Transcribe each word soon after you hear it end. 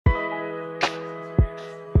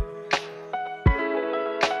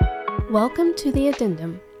Welcome to the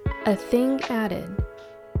Addendum, a thing added.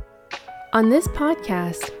 On this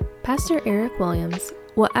podcast, Pastor Eric Williams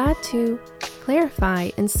will add to, clarify,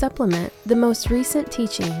 and supplement the most recent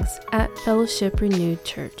teachings at Fellowship Renewed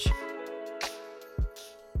Church.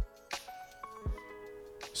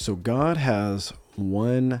 So God has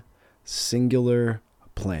one singular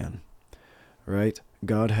plan, right?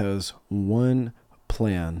 God has one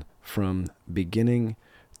plan from beginning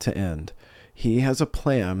to end. He has a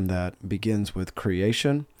plan that begins with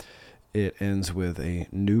creation. It ends with a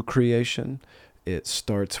new creation. It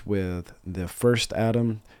starts with the first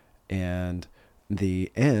Adam, and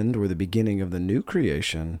the end or the beginning of the new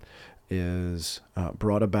creation is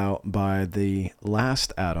brought about by the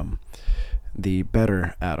last Adam, the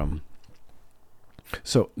better Adam.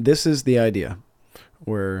 So this is the idea.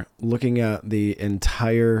 We're looking at the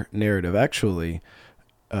entire narrative. Actually,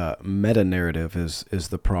 meta-narrative is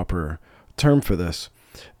the proper term for this.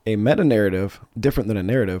 A meta-narrative, different than a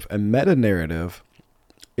narrative, a meta-narrative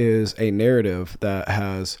is a narrative that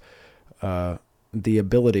has the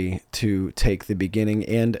ability to take the beginning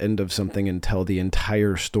and end of something and tell the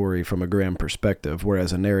entire story from a grand perspective,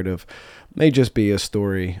 whereas a narrative may just be a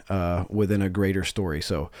story within a greater story.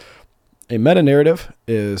 So a meta-narrative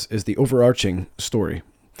is the overarching story.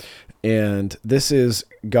 And this is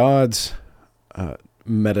God's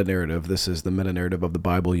meta-narrative. This is the meta-narrative of the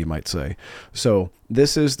Bible, you might say. So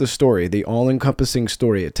this is the story, the all-encompassing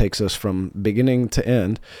story. It takes us from beginning to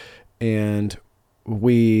end. And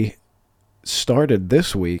we started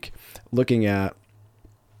this week looking at,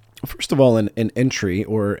 first of all, an entry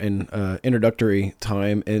or an introductory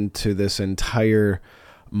time into this entire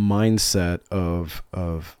mindset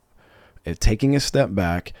of taking a step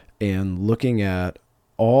back and looking at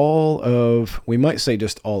all of, we might say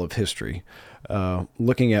just all of history,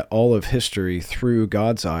 looking at all of history through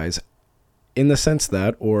God's eyes in the sense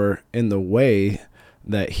that, or in the way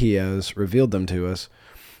that he has revealed them to us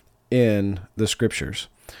in the scriptures.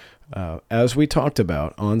 As we talked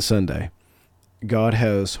about on Sunday, God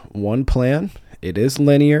has one plan. It is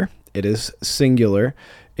linear. It is singular.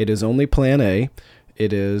 It is only plan A.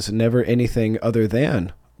 It is never anything other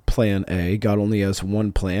than plan A. God only has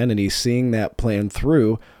one plan, and he's seeing that plan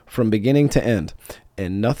through from beginning to end.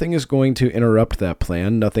 And nothing is going to interrupt that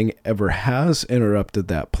plan. Nothing ever has interrupted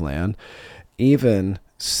that plan. Even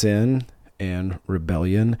sin and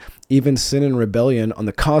rebellion, even sin and rebellion on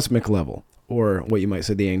the cosmic level, or what you might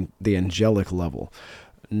say the angelic level.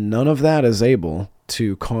 None of that is able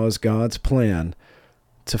to cause God's plan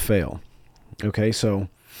to fail. Okay, so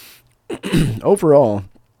overall,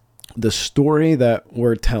 the story that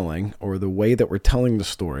we're telling, or the way that we're telling the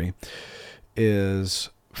story, is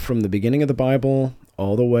from the beginning of the Bible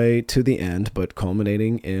all the way to the end, but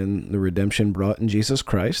culminating in the redemption brought in Jesus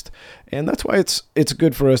Christ. And that's why it's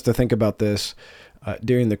good for us to think about this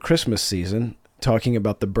during the Christmas season, talking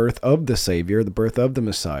about the birth of the Savior, the birth of the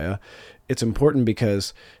Messiah. It's important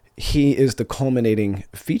because he is the culminating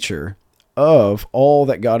feature of all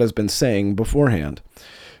that God has been saying beforehand.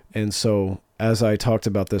 And so, as I talked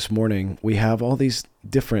about this morning, we have all these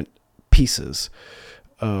different pieces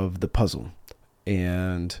of the puzzle.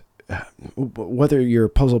 And whether your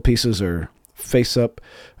puzzle pieces are face up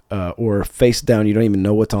or face down, you don't even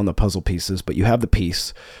know what's on the puzzle pieces, but you have the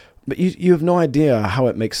piece. But you have no idea how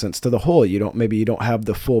it makes sense to the whole. Maybe you don't have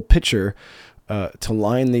the full picture to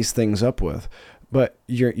line these things up with. But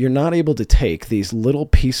you're not able to take these little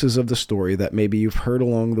pieces of the story that maybe you've heard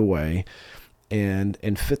along the way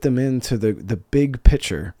and fit them into the big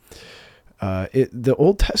picture. The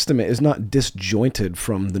Old Testament is not disjointed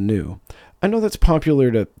from the New. I know that's popular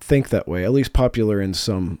to think that way, at least popular in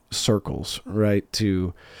some circles, right?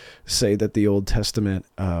 To say that the Old Testament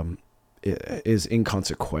is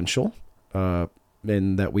inconsequential,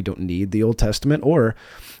 and that we don't need the Old Testament, or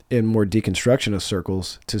in more deconstructionist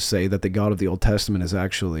circles to say that the God of the Old Testament is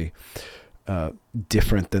actually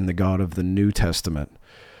different than the God of the New Testament,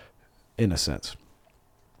 in a sense.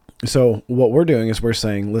 So what we're doing is we're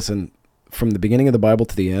saying, listen, from the beginning of the Bible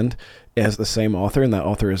to the end, it has the same author, and that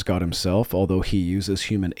author is God himself, although he uses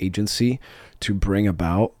human agency to bring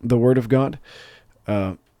about the Word of God.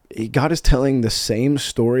 God is telling the same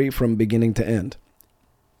story from beginning to end.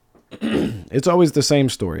 It's always the same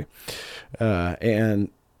story. And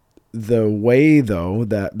the way, though,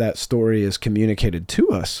 that story is communicated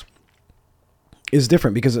to us is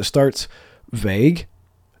different, because it starts vague,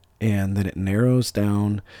 and then it narrows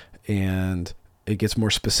down, and it gets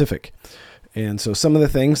more specific. And so some of the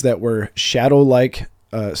things that were shadow-like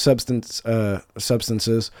substances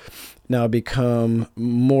now become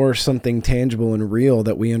more something tangible and real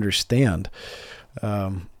that we understand.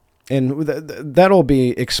 And that'll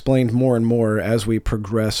be explained more and more as we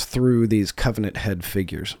progress through these covenant head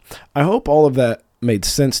figures. I hope all of that made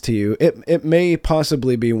sense to you. It may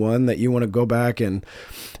possibly be one that you want to go back and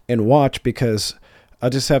watch, because I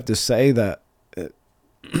just have to say that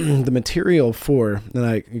the material for,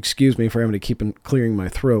 and excuse me for having to keep clearing my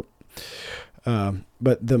throat,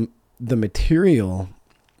 but the material,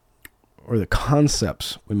 or the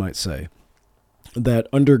concepts, we might say,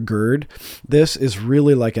 that undergird this is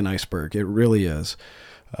really like an iceberg. It really is.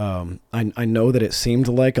 I know that it seemed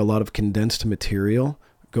like a lot of condensed material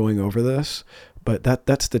going over this, but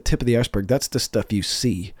that's the tip of the iceberg. That's the stuff you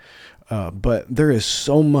see. But there is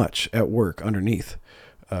so much at work underneath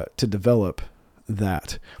to develop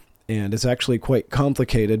that. And it's actually quite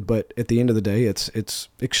complicated, but at the end of the day, it's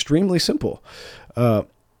extremely simple.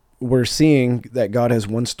 We're seeing that God has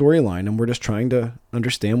one storyline, and we're just trying to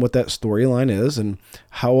understand what that storyline is and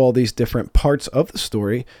how all these different parts of the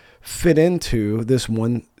story fit into this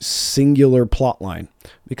one singular plot line,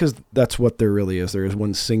 because that's what there really is. There is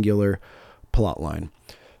one singular plot line.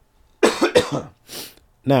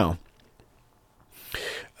 Now,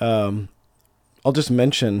 I'll just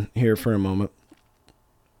mention here for a moment,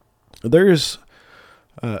 there's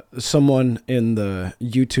someone in the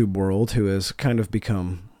YouTube world who has kind of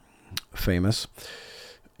become famous,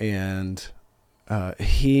 and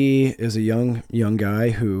he is a young guy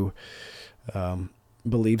who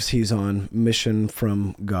believes he's on mission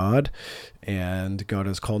from God, and God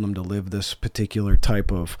has called him to live this particular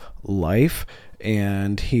type of life,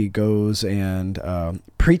 and he goes and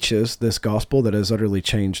preaches this gospel that has utterly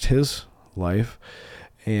changed his life.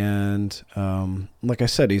 And like I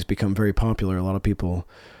said, he's become very popular. A lot of people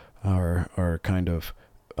are kind of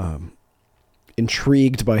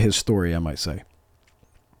intrigued by his story, I might say.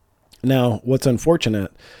 Now, what's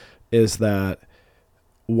unfortunate is that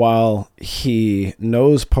while he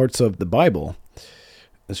knows parts of the Bible,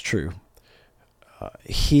 it's true,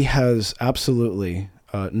 he has absolutely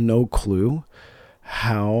no clue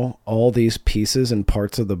how all these pieces and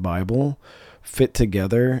parts of the Bible fit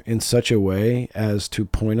together in such a way as to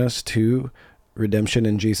point us to redemption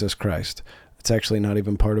in Jesus Christ. It's actually not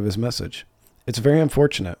even part of his message. It's very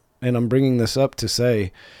unfortunate. And I'm bringing this up to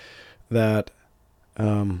say that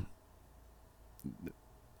I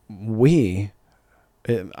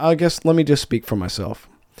guess let me just speak for myself.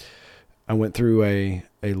 I went through a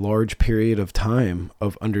large period of time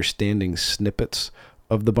of understanding snippets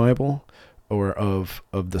of the Bible or of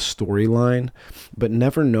the storyline, but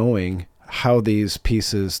never knowing how these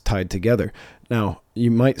pieces tied together. Now,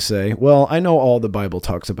 you might say, well, I know all the Bible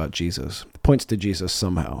talks about Jesus, points to Jesus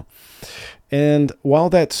somehow. And while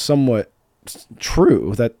that's somewhat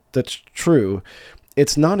true, that's true,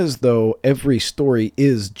 it's not as though every story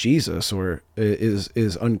is Jesus or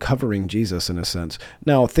is uncovering Jesus in a sense.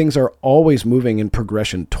 Now, things are always moving in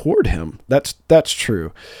progression toward him. That's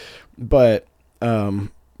true. But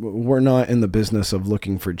we're not in the business of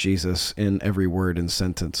looking for Jesus in every word and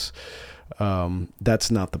sentence.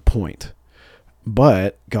 That's not the point.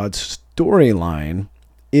 But God's storyline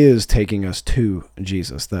is taking us to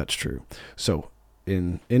Jesus. That's true. So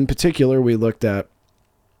in particular, we looked at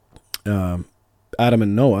Adam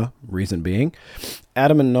and Noah, reason being,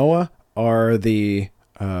 Adam and Noah are the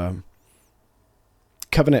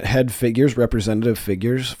covenant head figures, representative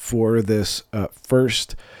figures for this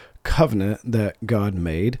first covenant that God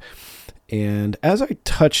made. And as I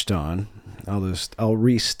touched on, I'll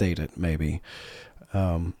restate it maybe.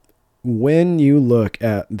 When you look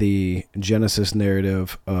at the Genesis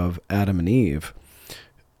narrative of Adam and Eve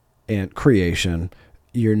and creation,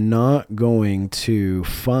 you're not going to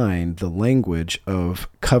find the language of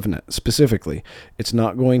covenant specifically. It's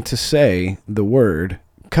not going to say the word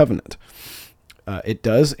covenant. It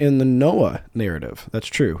does in the Noah narrative. That's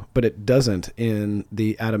true. But it doesn't in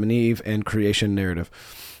the Adam and Eve and creation narrative.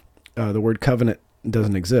 The word covenant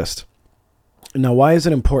doesn't exist. Now, why is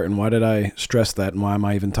it important? Why did I stress that, and why am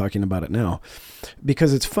I even talking about it now?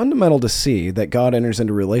 Because it's fundamental to see that God enters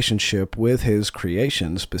into relationship with his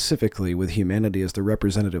creation, specifically with humanity as the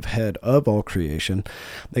representative head of all creation,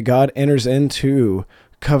 that God enters into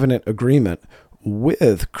covenant agreement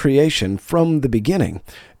with creation from the beginning.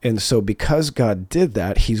 And so because God did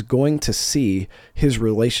that, he's going to see his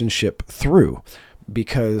relationship through.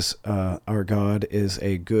 Because our God is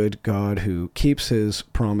a good God who keeps his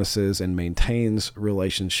promises and maintains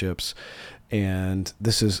relationships, and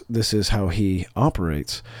this is how he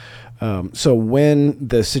operates. So when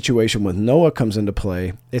the situation with Noah comes into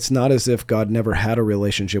play, it's not as if God never had a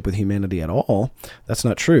relationship with humanity at all. That's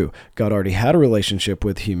not true. God already had a relationship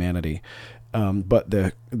with humanity, But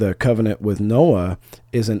the covenant with Noah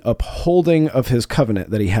is an upholding of his covenant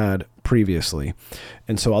that he had previously.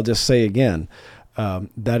 And so I'll just say again,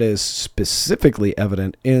 that is specifically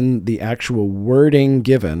evident in the actual wording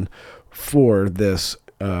given for this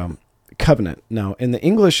covenant. Now, in the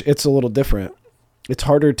English, it's a little different. It's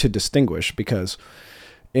harder to distinguish because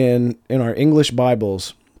in our English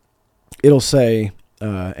Bibles, it'll say,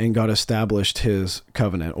 and God established his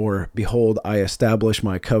covenant, or behold, I establish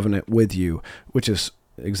my covenant with you, which is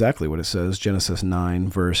exactly what it says, Genesis 9,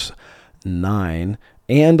 verse 9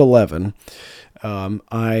 and 11.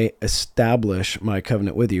 I establish my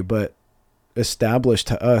covenant with you, but establish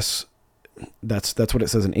to us, that's what it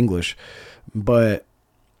says in English. But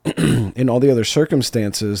in all the other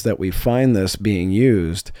circumstances that we find this being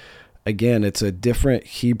used, again, it's a different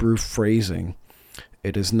Hebrew phrasing.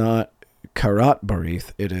 It is not karat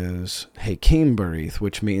barith, it is hakim barith,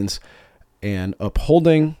 which means an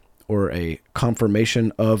upholding or a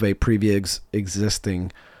confirmation of a previous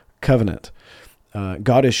existing covenant.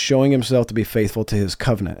 God is showing himself to be faithful to his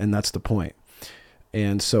covenant, and that's the point.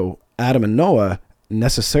 And so Adam and Noah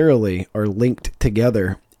necessarily are linked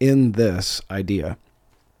together in this idea.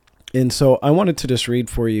 And so I wanted to just read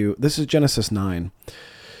for you, this is Genesis 9,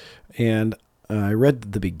 and I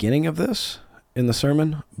read the beginning of this in the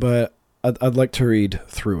sermon, but I'd like to read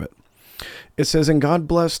through it. It says, And God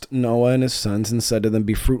blessed Noah and his sons and said to them,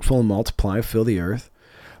 Be fruitful and multiply, fill the earth.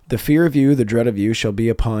 The fear of you, the dread of you, shall be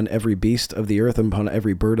upon every beast of the earth, and upon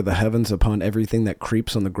every bird of the heavens, upon everything that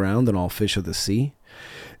creeps on the ground, and all fish of the sea.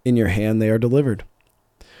 In your hand they are delivered.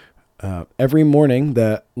 Every morning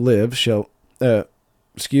that lives shall...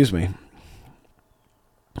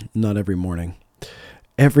 not every morning.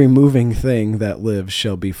 Every moving thing that lives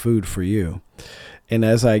shall be food for you. And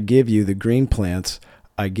as I give you the green plants,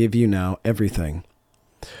 I give you now everything.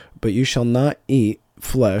 But you shall not eat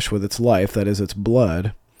flesh with its life, that is its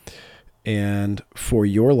blood. And for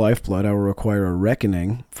your lifeblood I will require a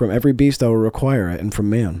reckoning. From every beast I will require it, and from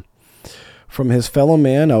man. From his fellow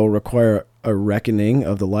man I will require a reckoning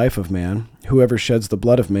of the life of man. Whoever sheds the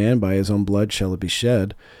blood of man, by his own blood shall it be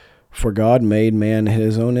shed. For God made man in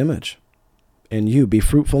his own image. And you, be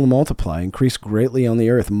fruitful and multiply, increase greatly on the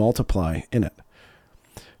earth, multiply in it.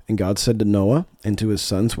 And God said to Noah and to his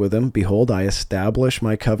sons with him, Behold, I establish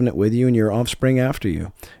my covenant with you and your offspring after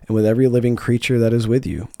you, and with every living creature that is with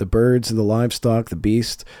you, the birds, the livestock, the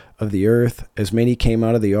beasts of the earth, as many came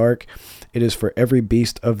out of the ark. It is for every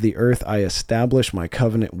beast of the earth I establish my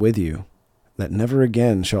covenant with you, that never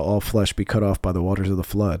again shall all flesh be cut off by the waters of the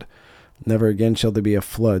flood. Never again shall there be a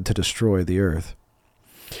flood to destroy the earth.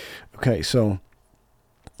 Okay, so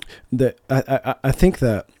I think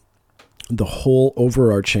that the whole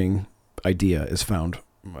overarching idea is found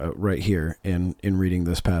right here in reading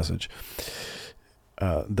this passage.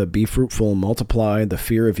 The be fruitful and multiply, the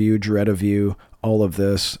fear of you, dread of you, all of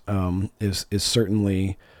this is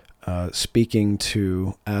certainly speaking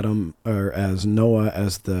to Adam, or as Noah,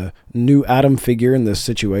 as the new Adam figure in this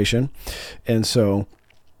situation. And so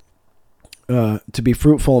to be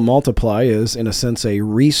fruitful and multiply is, in a sense, a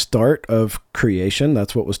restart of creation.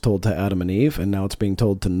 That's what was told to Adam and Eve, and now it's being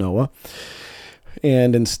told to Noah.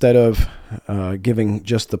 And instead of giving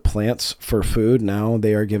just the plants for food, now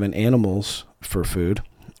they are given animals for food.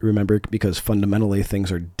 Remember, because fundamentally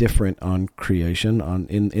things are different on creation,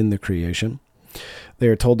 in the creation. They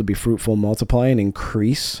are told to be fruitful, multiply, and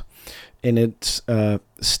increase. And it's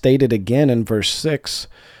stated again in verse 6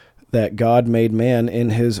 that God made man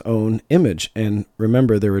in his own image. And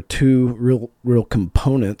remember, there are two real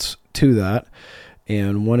components to that.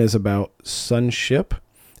 And one is about sonship,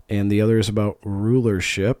 and the other is about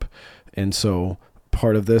rulership. And so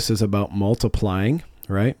part of this is about multiplying,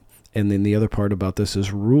 right? And then the other part about this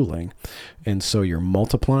is ruling. And so you're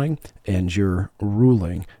multiplying and you're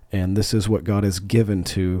ruling. And this is what God has given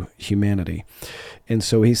to humanity. And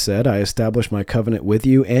so he said, I establish my covenant with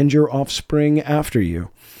you and your offspring after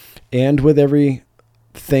you, and with every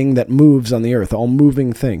thing that moves on the earth, all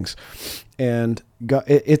moving things. And God,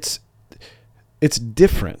 it's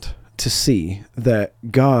different to see that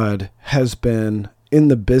God has been in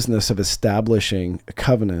the business of establishing a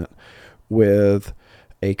covenant with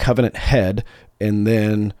a covenant head and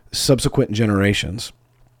then subsequent generations.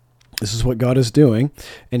 This is what God is doing,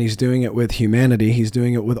 and he's doing it with humanity. He's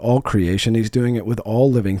doing it with all creation. He's doing it with all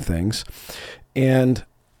living things. And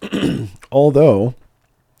although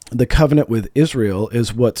the covenant with Israel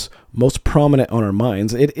is what's most prominent on our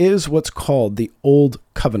minds, it is what's called the Old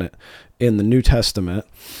Covenant in the New Testament,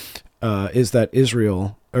 is that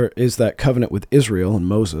covenant with Israel and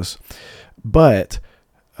Moses. But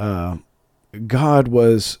God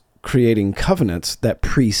was creating covenants that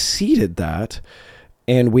preceded that,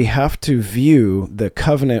 and we have to view the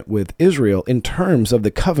covenant with Israel in terms of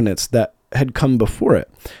the covenants that had come before it.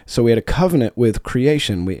 So we had a covenant with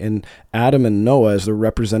creation, and Adam and Noah as the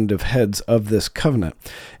representative heads of this covenant.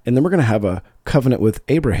 And then we're going to have a covenant with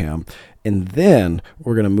Abraham, and then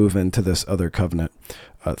we're going to move into this other covenant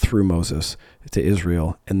through Moses to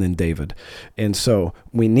Israel and then David. And so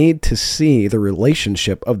we need to see the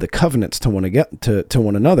relationship of the covenants to one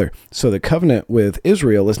another. So the covenant with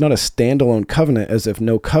Israel is not a standalone covenant as if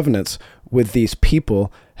no covenants with these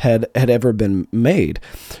people had ever been made.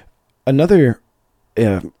 Another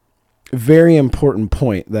very important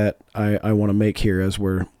point that I want to make here as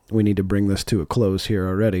we need to bring this to a close here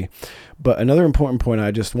already. But another important point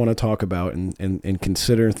I just want to talk about and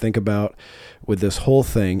consider and think about with this whole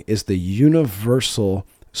thing is the universal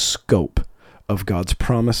scope of God's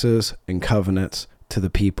promises and covenants to the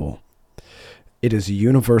people. It is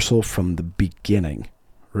universal from the beginning,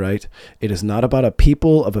 right? It is not about a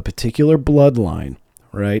people of a particular bloodline,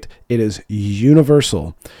 right? It is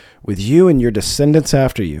universal. With you and your descendants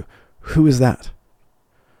after you. Who is that?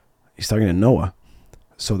 He's talking to Noah.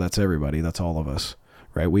 So that's everybody. That's all of us,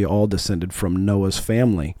 right? We all descended from Noah's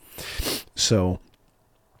family. So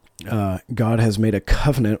God has made a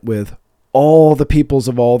covenant with all the peoples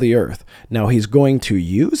of all the earth. Now he's going to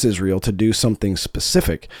use Israel to do something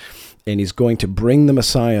specific, and he's going to bring the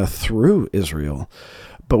Messiah through Israel.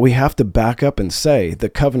 But we have to back up and say the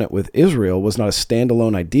covenant with Israel was not a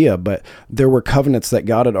standalone idea, but there were covenants that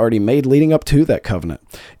God had already made leading up to that covenant.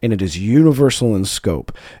 And it is universal in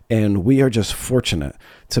scope. And we are just fortunate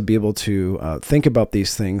to be able to think about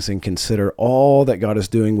these things and consider all that God is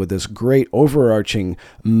doing with this great overarching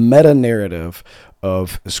meta-narrative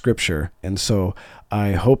of Scripture. And so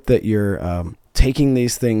I hope that you're taking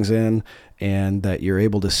these things in and that you're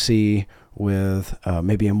able to see with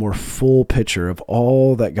maybe a more full picture of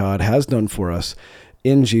all that God has done for us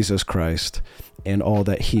in Jesus Christ and all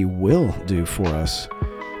that he will do for us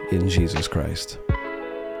in Jesus Christ.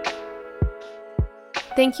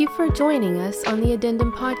 Thank you for joining us on the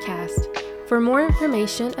Addendum Podcast. For more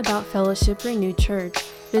information about Fellowship Renewed Church,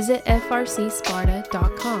 visit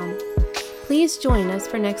frcsparta.com. Please join us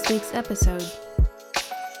for next week's episode.